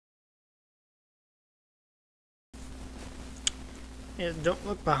Yeah, don't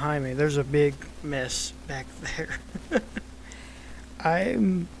look behind me. There's a big mess back there.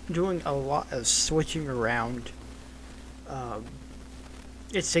 I'm doing a lot of switching around. Um,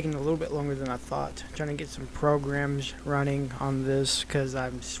 it's taking a little bit longer than I thought. Trying to get some programs running on this because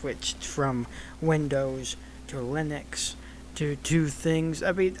I'm switched from Windows to Linux to two things.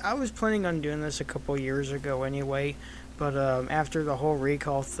 I mean, I was planning on doing this a couple years ago anyway, but after the whole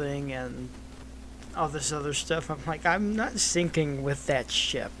recall thing and all this other stuff, I'm like, I'm not syncing with that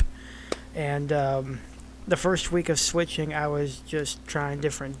ship. And the first week of switching, I was just trying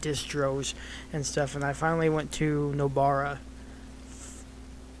different distros and stuff, and I finally went to Nobara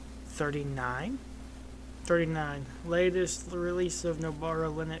 39? 39. Latest release of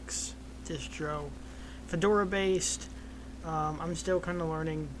Nobara Linux distro. Fedora based. I'm still kind of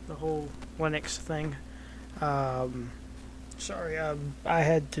learning the whole Linux thing. Sorry, I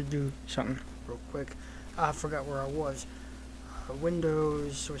had to do something real quick. I forgot where I was.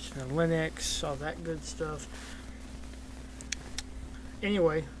 Windows, switching to Linux, all that good stuff.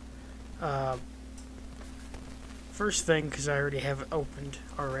 Anyway, first thing, because I already have it opened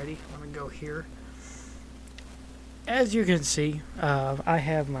already, I'm going to go here. As you can see, I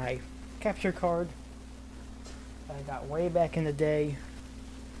have my capture card I got way back in the day.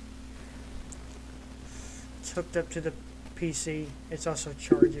 It's hooked up to the PC. It's also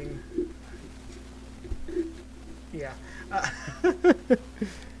charging. Yeah.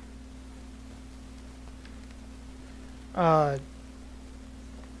 I'm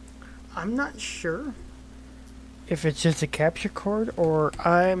not sure if it's just a capture card or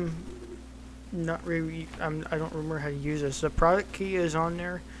I'm not really. I don't remember how to use this. The product key is on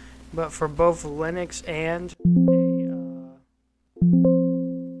there, but for both Linux and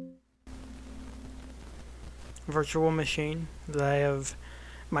a virtual machine that I have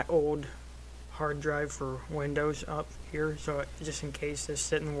my old hard drive for Windows up here, so just in case this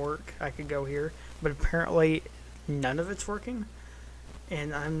didn't work, I could go here. But apparently, none of it's working,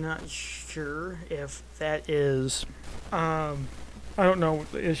 and I'm not sure if that is. I don't know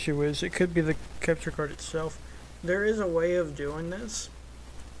what the issue is. It could be the capture card itself. There is a way of doing this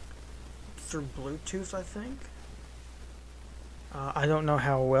through Bluetooth, I think. I don't know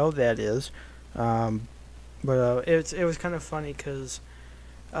how well that is, but it was kind of funny because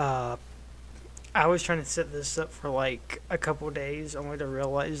I was trying to set this up for like a couple days, only to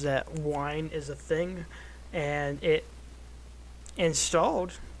realize that Wine is a thing, and it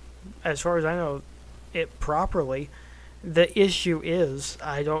installed, as far as I know, it properly. The issue is,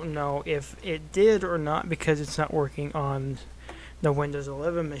 I don't know if it did or not because it's not working on the Windows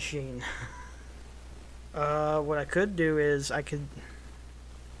 11 machine. What I could do is I could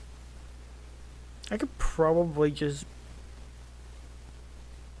probably just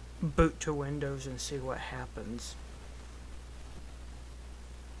boot to Windows and see what happens.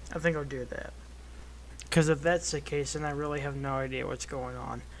 I think I'll do that. Because if that's the case, then I really have no idea what's going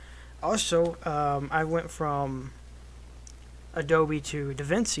on. Also, I went from Adobe to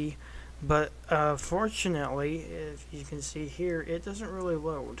DaVinci, but fortunately, if you can see here, it doesn't really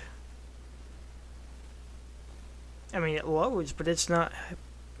load. I mean, it loads, but it's not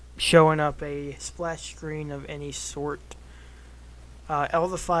showing up a splash screen of any sort. All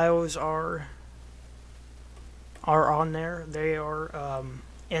the files are on there. They are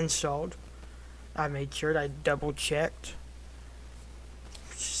installed. I made sure I double checked.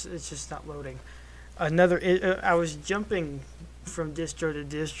 It's just not loading. I was jumping from distro to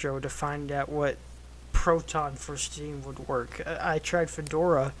distro to find out what Proton for Steam would work. I tried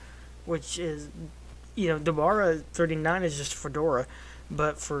Fedora, which is, Nobara 39 is just Fedora,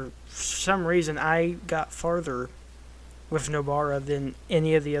 but for some reason I got farther with Nobara than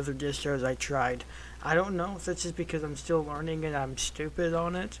any of the other distros I tried. I don't know if that's just because I'm still learning and I'm stupid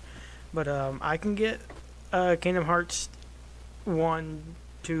on it, but I can get Kingdom Hearts 1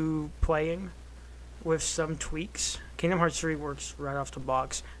 to playing with some tweaks. Kingdom Hearts 3 works right off the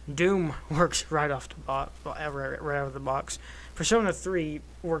box. Doom works right off the box, right out of the box. Persona 3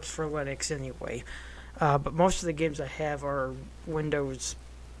 works for Linux anyway. But most of the games I have are Windows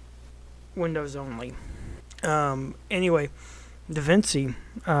only. Anyway, DaVinci,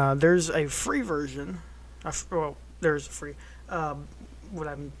 there's a free version. There's a free. What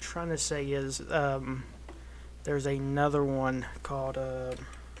I'm trying to say is, there's another one called,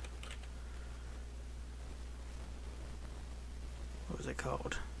 what was it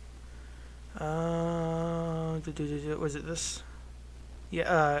called? Was it this?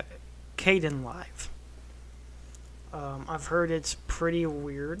 Yeah, Kdenlive. I've heard it's pretty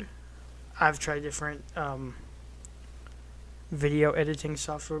weird. I've tried different video editing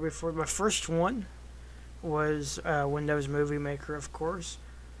software before. My first one was Windows Movie Maker, of course,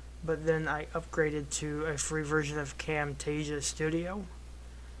 but then I upgraded to a free version of Camtasia Studio.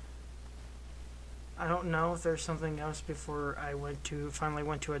 I don't know if there's something else before I finally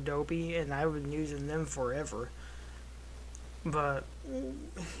went to Adobe, and I've been using them forever. But,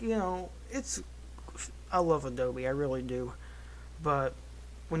 you know, I love Adobe, I really do. But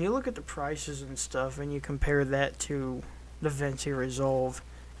when you look at the prices and stuff, and you compare that to DaVinci Resolve,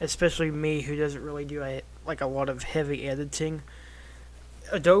 especially me who doesn't really do a lot of heavy editing,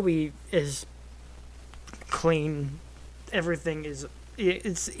 Adobe is clean. Everything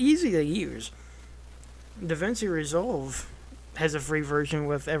it's easy to use. DaVinci Resolve has a free version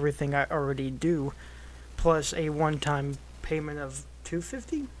with everything I already do, plus a one-time payment of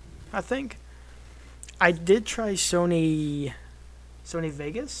 $250, I think. I did try Sony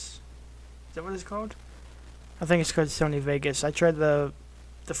Vegas. Is that what it's called? I think it's called Sony Vegas. I tried the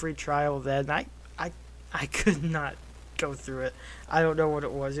free trial of that, and I could not go through it. I don't know what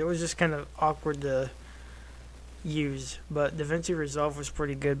it was. It was just kind of awkward to use, but DaVinci Resolve was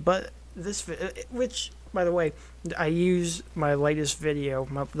pretty good. But which, by the way, I use my latest video,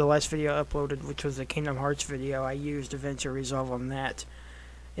 the last video I uploaded, which was the Kingdom Hearts video. I used DaVinci Resolve on that,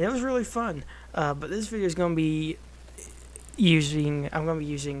 and it was really fun. But this video is going to be using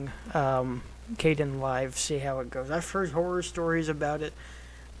Kdenlive, see how it goes. I've heard horror stories about it,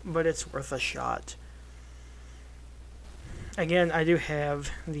 but it's worth a shot. Again, I do have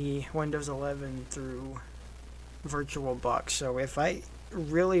the Windows 11 through VirtualBox, so if I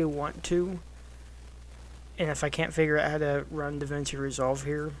really want to, and if I can't figure out how to run DaVinci Resolve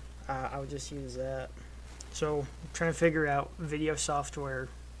here, I would just use that. So I'm trying to figure out video editing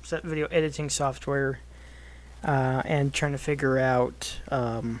software, and trying to figure out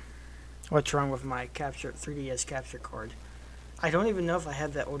what's wrong with my 3DS capture card. I don't even know if I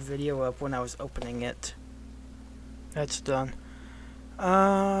had that old video up when I was opening it. That's done.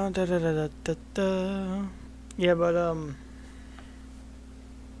 Yeah, but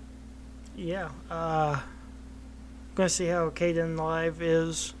yeah. Gonna see how Kdenlive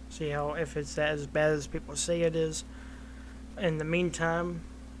is. See if it's as bad as people say it is. In the meantime,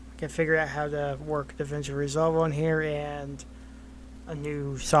 I can figure out how to work DaVinci Resolve on here and a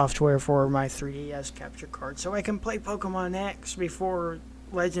new software for my 3DS capture card, so I can play Pokemon X before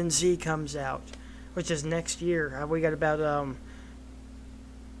Legend Z comes out, which is next year. We got about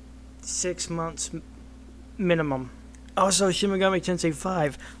 6 months minimum. Also, Shin Megami Tensei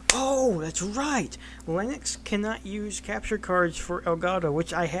 5. Oh, that's right! Linux cannot use capture cards for Elgato,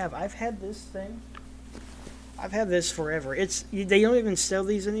 which I have. I've had this thing. I've had this forever. They don't even sell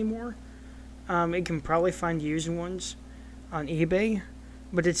these anymore. You can probably find used ones on eBay,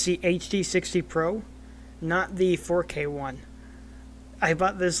 but it's the HD60 Pro, not the 4K one. I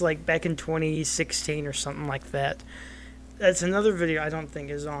bought this like back in 2016 or something like that. That's another video I don't think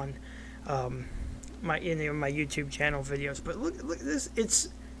is on my YouTube channel videos. But look at this. It's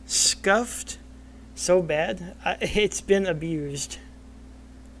scuffed so bad. It's been abused.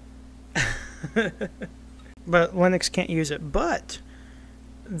 But Linux can't use it. But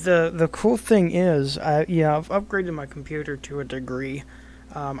the cool thing is, I've upgraded my computer to a degree.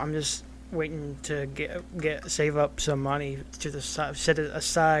 I'm just waiting to save up some money to set it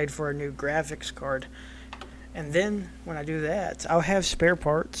aside for a new graphics card, and then when I do that, I'll have spare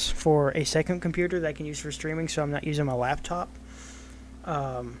parts for a second computer that I can use for streaming, so I'm not using my laptop.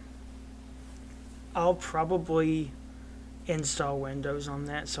 I'll probably install Windows on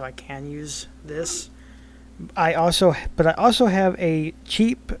that so I can use this. I also have a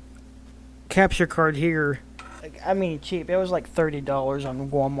cheap capture card here. I mean cheap. It was like $30 on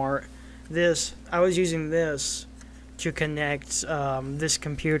Walmart. I was using this to connect this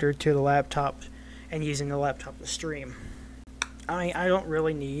computer to the laptop and using the laptop to stream. I don't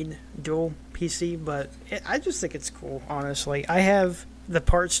really need dual PC, but I just think it's cool, honestly. I have the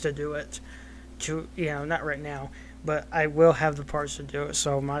parts to do it. Not right now, but I will have the parts to do it,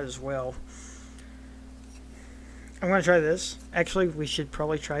 so might as well. I'm going to try this. Actually, we should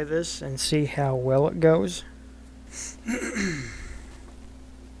probably try this and see how well it goes.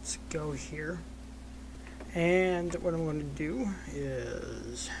 Let's go here. And what I'm going to do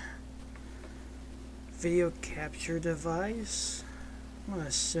is video capture device. I'm going to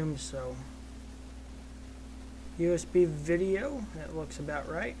assume so. USB video. That looks about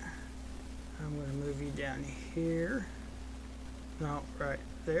right. I'm going to move you down here. No, right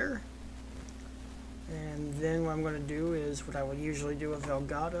there. And then what I'm going to do is what I would usually do with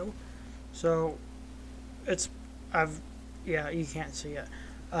Elgato. So you can't see it.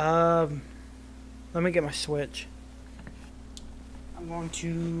 Let me get my switch. I'm going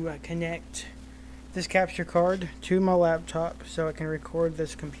to connect this capture card to my laptop so I can record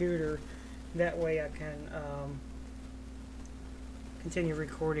this computer. That way I can continue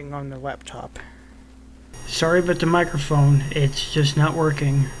recording on the laptop. Sorry about the microphone, it's just not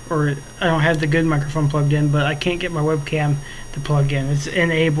working, or I don't have the good microphone plugged in, but I can't get my webcam to plug in. It's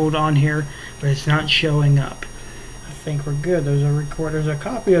enabled on here, but it's not showing up. I think we're good. There's a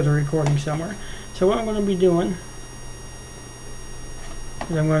copy of the recording somewhere. So what I'm going to be doing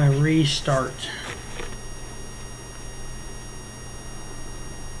is I'm going to restart.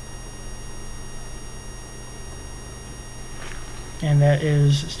 And that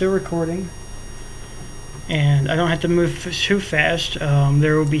is still recording. And I don't have to move too fast.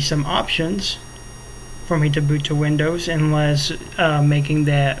 There will be some options for me to boot to Windows, unless making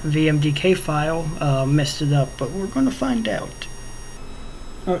that VMDK file messed it up. But we're going to find out.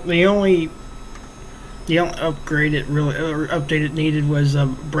 The only upgrade update it needed was a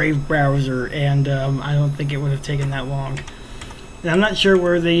Brave browser, and I don't think it would have taken that long. And I'm not sure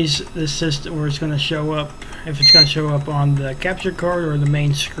where where it's going to show up. If it's going to show up on the capture card or the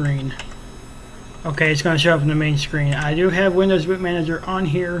main screen. Okay, it's going to show up on the main screen. I do have Windows Boot Manager on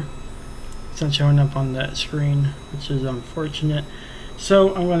here. It's not showing up on that screen, which is unfortunate.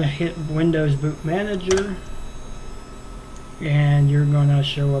 So I'm going to hit Windows Boot Manager, and you're going to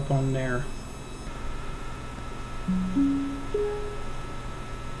show up on there.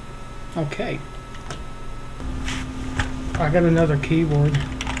 Okay. I got another keyboard,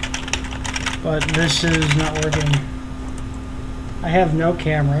 but this is not working. I have no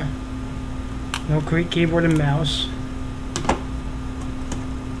camera, no keyboard and mouse.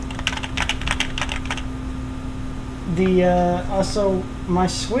 Also my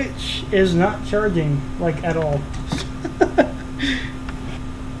Switch is not charging, like, at all.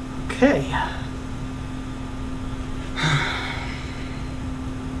 Okay.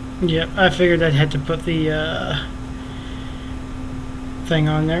 Yep, I figured I'd have to put the thing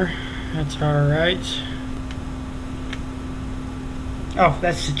on there. That's alright. Oh,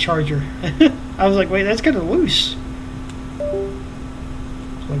 that's the charger. I was like, wait, that's kind of loose.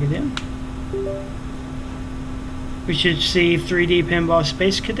 Plug it in. We should see 3D Pinball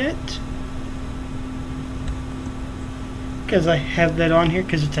Space Cadet, because I have that on here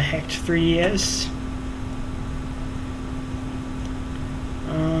because it's a hacked 3DS.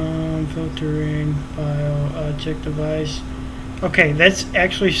 Filtering, file, check device. Okay, that's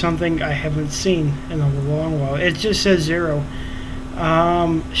actually something I haven't seen in a long while. It just says 0.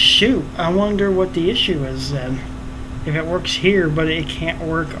 Shoot, I wonder what the issue is then. If it works here, but it can't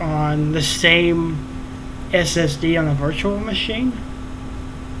work on the same SSD on a virtual machine,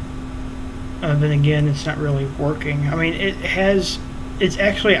 then again, it's not really working. I mean, it's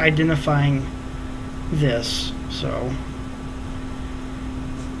actually identifying this, so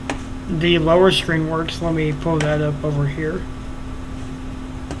the lower screen works. Let me pull that up over here.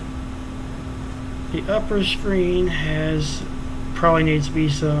 The upper screen probably needs to be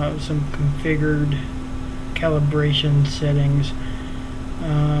some configured calibration settings.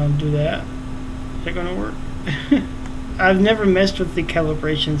 Do that. Is that gonna work? I've never messed with the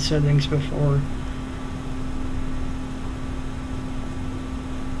calibration settings before.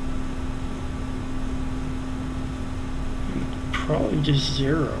 Probably just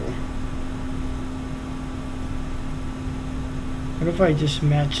 0. What if I just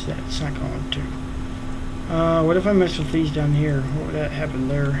match that? It's not going to. What if I mess with these down here? What would that happen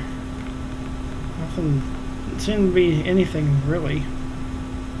there? Nothing. It seemed to be anything really.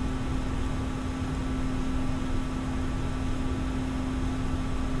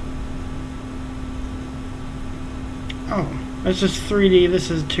 Oh, this is 3D.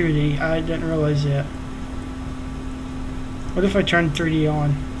 This is 2D. I didn't realize that. What if I turn 3D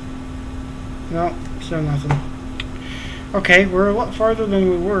on? No, still nothing. Okay, we're a lot farther than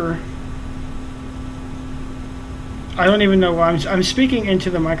we were. I don't even know why I'm speaking into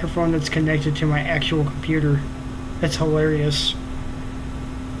the microphone that's connected to my actual computer. That's hilarious.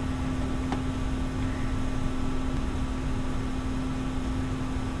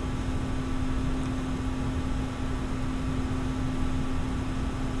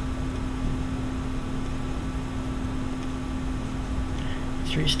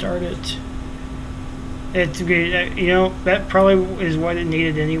 Let's restart it. It's good. You know, that probably is what it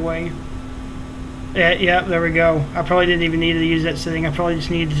needed anyway. Yeah, there we go. I probably didn't even need to use that setting. I probably just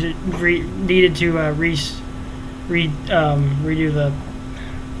needed to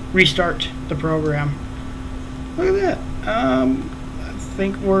restart the program. Look at that. I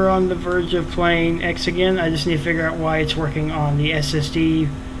think we're on the verge of playing X again. I just need to figure out why it's working on the SSD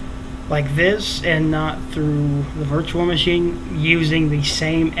like this and not through the virtual machine using the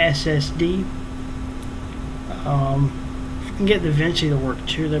same SSD. If we can get DaVinci to work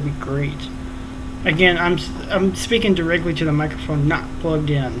too, that'd be great. Again, I'm speaking directly to the microphone, not plugged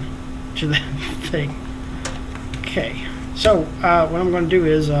in to the thing. Okay, so what I'm going to do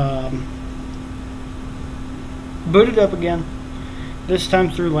is boot it up again, this time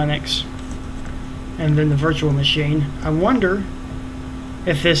through Linux, and then the virtual machine. I wonder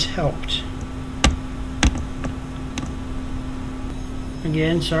if this helped.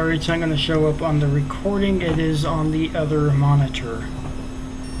 Again, sorry it's not going to show up on the recording, it is on the other monitor.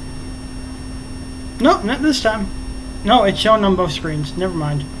 Nope, not this time. No, it's showing on both screens. Never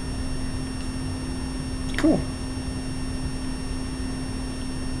mind. Cool.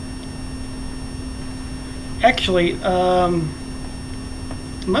 Actually, let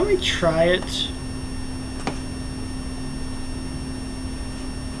me try it.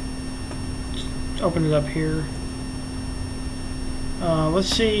 Open it up here. Let's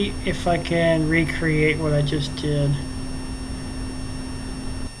see if I can recreate what I just did.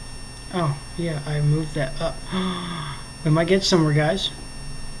 Oh, yeah, I moved that up. We might get somewhere, guys.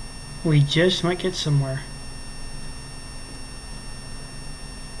 We just might get somewhere.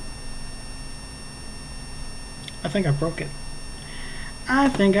 I think I broke it. I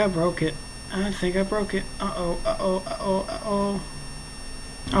think I broke it. I think I broke it. Uh-oh, uh-oh, uh-oh, uh-oh.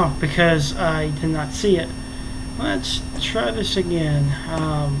 Oh, because I did not see it. Let's try this again.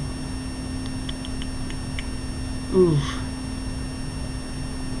 Ooh.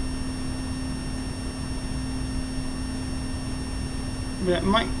 But it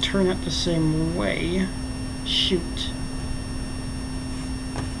might turn out the same way. Shoot.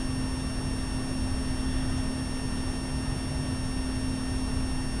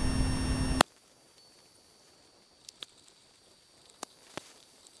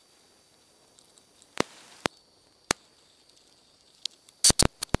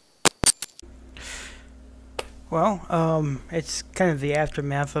 Well, it's kind of the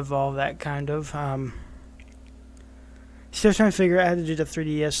aftermath of all that, kind of. Still trying to figure out how to do the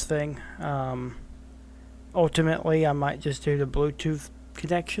 3DS thing. Ultimately, I might just do the Bluetooth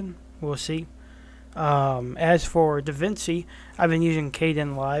connection. We'll see. As for DaVinci, I've been using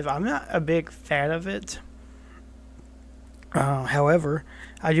Kdenlive. I'm not a big fan of it. However,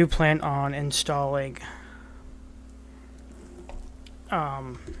 I do plan on installing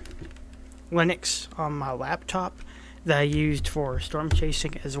Linux on my laptop that I used for storm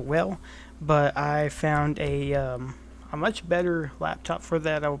chasing as well, but I found a much better laptop for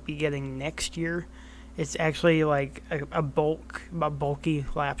that I'll be getting next year. It's actually like a bulky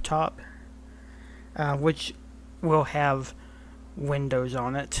laptop, which will have Windows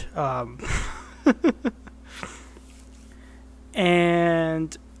on it,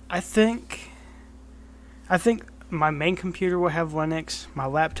 and I think my main computer will have Linux, my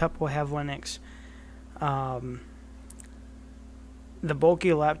laptop will have Linux. The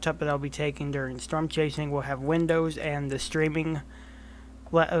bulky laptop that I'll be taking during storm chasing will have Windows, and the streaming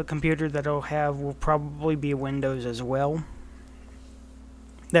computer that I'll have will probably be Windows as well.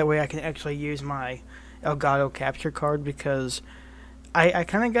 That way I can actually use my Elgato capture card, because I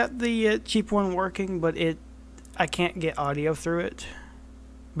kind of got the cheap one working, but I can't get audio through it.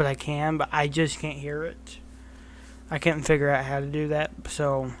 But I can, but I just can't hear it. I can't figure out how to do that,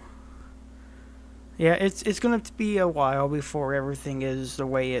 so yeah, it's gonna be a while before everything is the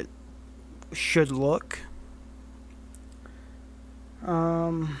way it should look.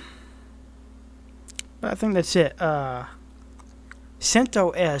 But I think that's it.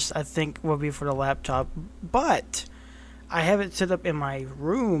 CentOS, I think, will be for the laptop, but I have it set up in my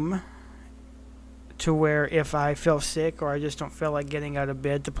room to where if I feel sick or I just don't feel like getting out of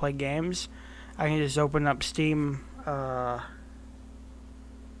bed to play games, I can just open up Steam.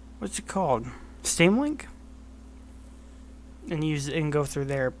 What's it called? Steam Link? And use it and go through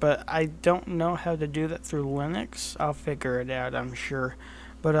there. But I don't know how to do that through Linux. I'll figure it out, I'm sure.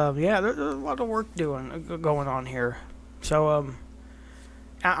 But yeah, there's a lot of work going on here. So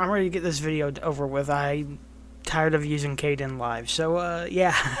I'm ready to get this video over with. I'm tired of using Kdenlive. So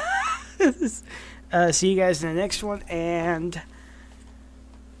yeah. See you guys in the next one, and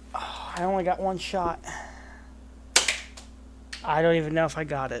I only got one shot. I don't even know if I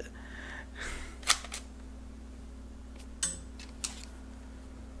got it.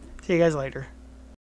 See you guys later.